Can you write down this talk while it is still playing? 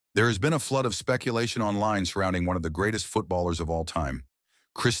There has been a flood of speculation online surrounding one of the greatest footballers of all time,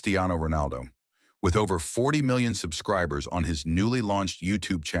 Cristiano Ronaldo. With over 40 million subscribers on his newly launched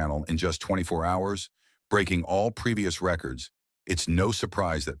YouTube channel in just 24 hours, breaking all previous records, it's no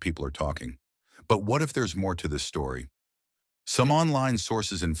surprise that people are talking. But what if there's more to this story? Some online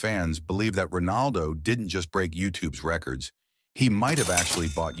sources and fans believe that Ronaldo didn't just break YouTube's records, he might have actually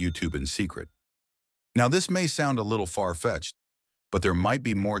bought YouTube in secret. Now, this may sound a little far-fetched, but there might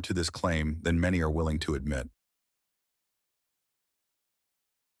be more to this claim than many are willing to admit.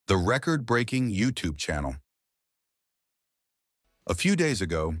 The record-breaking YouTube channel. A few days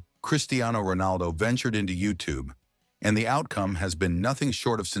ago, Cristiano Ronaldo ventured into YouTube, and the outcome has been nothing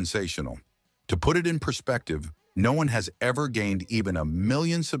short of sensational. To put it in perspective, no one has ever gained even 1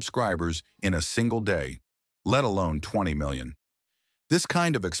 million subscribers in a single day, let alone 20 million. This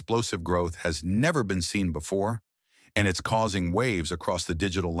kind of explosive growth has never been seen before, and it's causing waves across the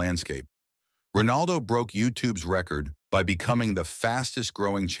digital landscape. Ronaldo broke YouTube's record by becoming the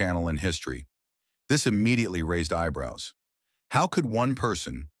fastest-growing channel in history. This immediately raised eyebrows. How could one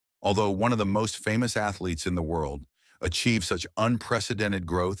person, although one of the most famous athletes in the world, achieve such unprecedented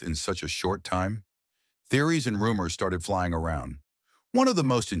growth in such a short time? Theories and rumors started flying around. One of the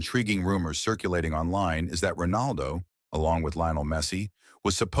most intriguing rumors circulating online is that Ronaldo, along with Lionel Messi,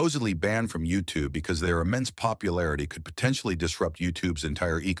 was supposedly banned from YouTube because their immense popularity could potentially disrupt YouTube's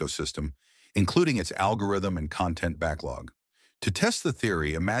entire ecosystem, including its algorithm and content backlog. To test the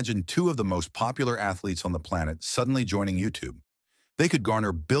theory, imagine two of the most popular athletes on the planet suddenly joining YouTube. They could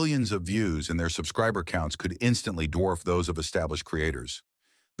garner billions of views, and their subscriber counts could instantly dwarf those of established creators.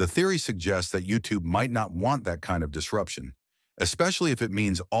 The theory suggests that YouTube might not want that kind of disruption, especially if it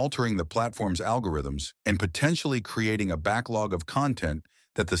means altering the platform's algorithms and potentially creating a backlog of content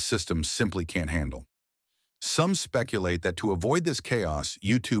that the system simply can't handle. Some speculate that to avoid this chaos,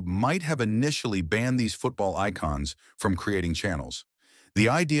 YouTube might have initially banned these football icons from creating channels. The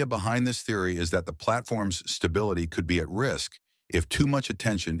idea behind this theory is that the platform's stability could be at risk if too much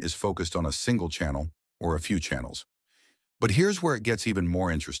attention is focused on a single channel or a few channels. But here's where it gets even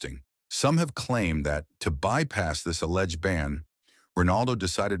more interesting. Some have claimed that, to bypass this alleged ban, Ronaldo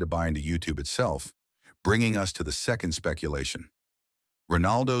decided to buy into YouTube itself, bringing us to the second speculation.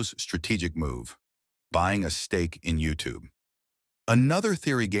 Ronaldo's strategic move, buying a stake in YouTube. Another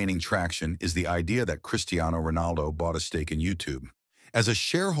theory gaining traction is the idea that Cristiano Ronaldo bought a stake in YouTube. As a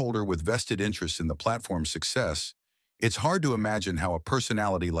shareholder with vested interests in the platform's success, it's hard to imagine how a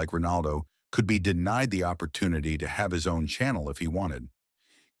personality like Ronaldo could be denied the opportunity to have his own channel if he wanted.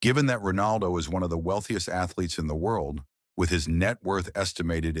 Given that Ronaldo is one of the wealthiest athletes in the world, with his net worth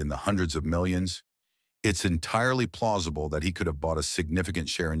estimated in the hundreds of millions, it's entirely plausible that he could have bought a significant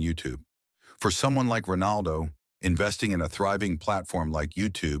share in YouTube. For someone like Ronaldo, investing in a thriving platform like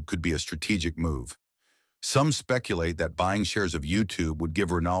YouTube could be a strategic move. Some speculate that buying shares of YouTube would give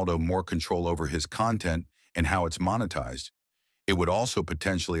Ronaldo more control over his content and how it's monetized. It would also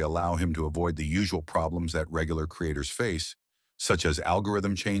potentially allow him to avoid the usual problems that regular creators face, such as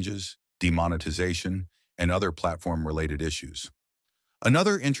algorithm changes, demonetization, and other platform-related issues.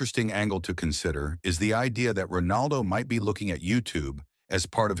 Another interesting angle to consider is the idea that Ronaldo might be looking at YouTube as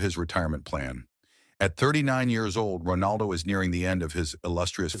part of his retirement plan. At 39 years old, Ronaldo is nearing the end of his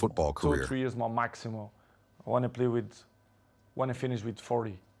illustrious football career. 2 3 years more maximum. When I finish with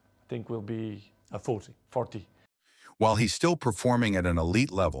 40, I think will be 40. While he's still performing at an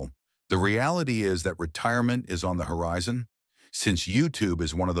elite level, the reality is that retirement is on the horizon. Since YouTube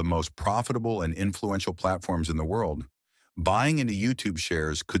is one of the most profitable and influential platforms in the world, buying into YouTube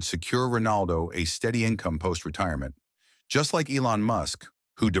shares could secure Ronaldo a steady income post-retirement. Just like Elon Musk,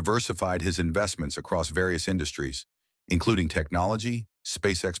 who diversified his investments across various industries, including technology,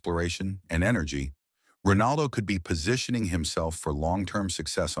 space exploration, and energy, Ronaldo could be positioning himself for long-term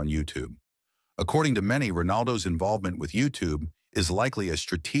success on YouTube. According to many, Ronaldo's involvement with YouTube is likely a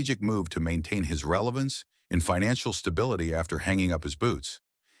strategic move to maintain his relevance and financial stability after hanging up his boots.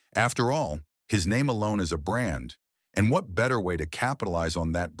 After all, his name alone is a brand, and what better way to capitalize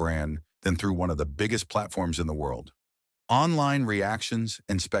on that brand than through one of the biggest platforms in the world? Online reactions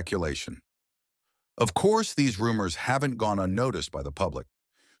and speculation. Of course, these rumors haven't gone unnoticed by the public.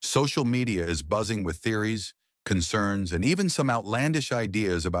 Social media is buzzing with theories, concerns, and even some outlandish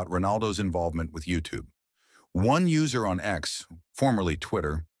ideas about Ronaldo's involvement with YouTube. One user on X, formerly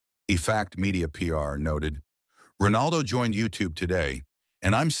Twitter, Efact Media PR, noted, "Ronaldo joined YouTube today,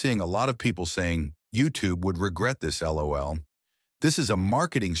 and I'm seeing a lot of people saying YouTube would regret this, LOL. This is a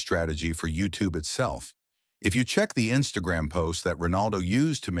marketing strategy for YouTube itself. If you check the Instagram post that Ronaldo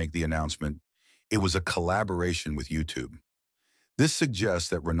used to make the announcement, it was a collaboration with YouTube." This suggests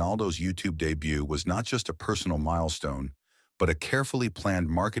that Ronaldo's YouTube debut was not just a personal milestone, but a carefully planned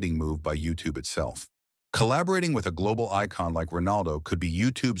marketing move by YouTube itself. Collaborating with a global icon like Ronaldo could be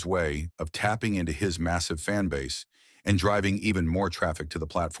YouTube's way of tapping into his massive fan base and driving even more traffic to the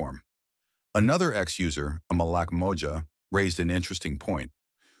platform. Another ex-user, Amalak Moja, raised an interesting point.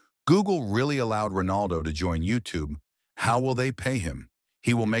 Google really allowed Ronaldo to join YouTube. How will they pay him?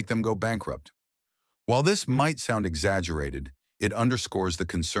 He will make them go bankrupt. While this might sound exaggerated, it underscores the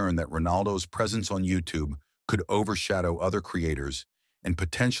concern that Ronaldo's presence on YouTube could overshadow other creators and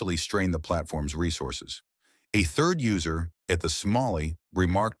potentially strain the platform's resources. A third user, at the Somali,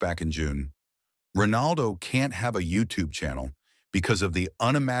 remarked back in June, Ronaldo can't have a YouTube channel because of the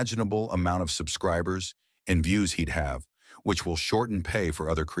unimaginable amount of subscribers and views he'd have, which will shorten pay for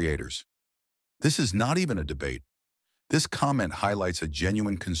other creators. This is not even a debate. This comment highlights a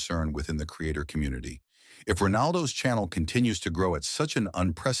genuine concern within the creator community. If Ronaldo's channel continues to grow at such an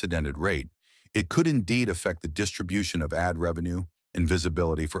unprecedented rate, it could indeed affect the distribution of ad revenue and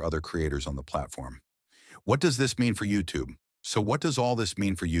visibility for other creators on the platform. What does this mean for YouTube? So what does all this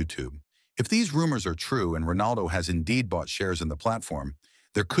mean for YouTube? If these rumors are true and Ronaldo has indeed bought shares in the platform,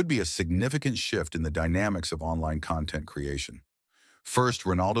 there could be a significant shift in the dynamics of online content creation. First,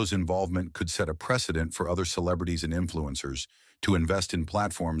 Ronaldo's involvement could set a precedent for other celebrities and influencers to invest in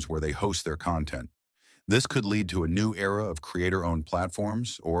platforms where they host their content. This could lead to a new era of creator-owned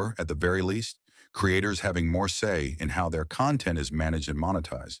platforms, or, at the very least, creators having more say in how their content is managed and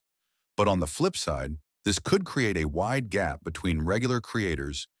monetized. But on the flip side, this could create a wide gap between regular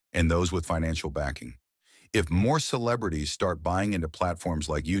creators and those with financial backing. If more celebrities start buying into platforms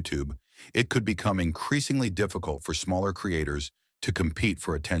like YouTube, it could become increasingly difficult for smaller creators to compete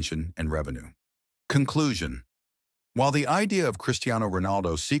for attention and revenue. Conclusion. While the idea of Cristiano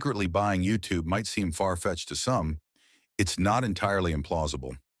Ronaldo secretly buying YouTube might seem far-fetched to some, it's not entirely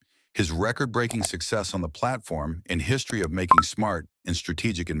implausible. His record-breaking success on the platform and history of making smart and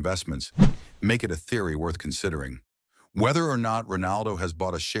strategic investments make it a theory worth considering. Whether or not Ronaldo has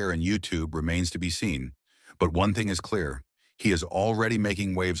bought a share in YouTube remains to be seen, but one thing is clear: he is already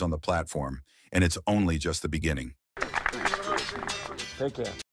making waves on the platform, and it's only just the beginning. Take care.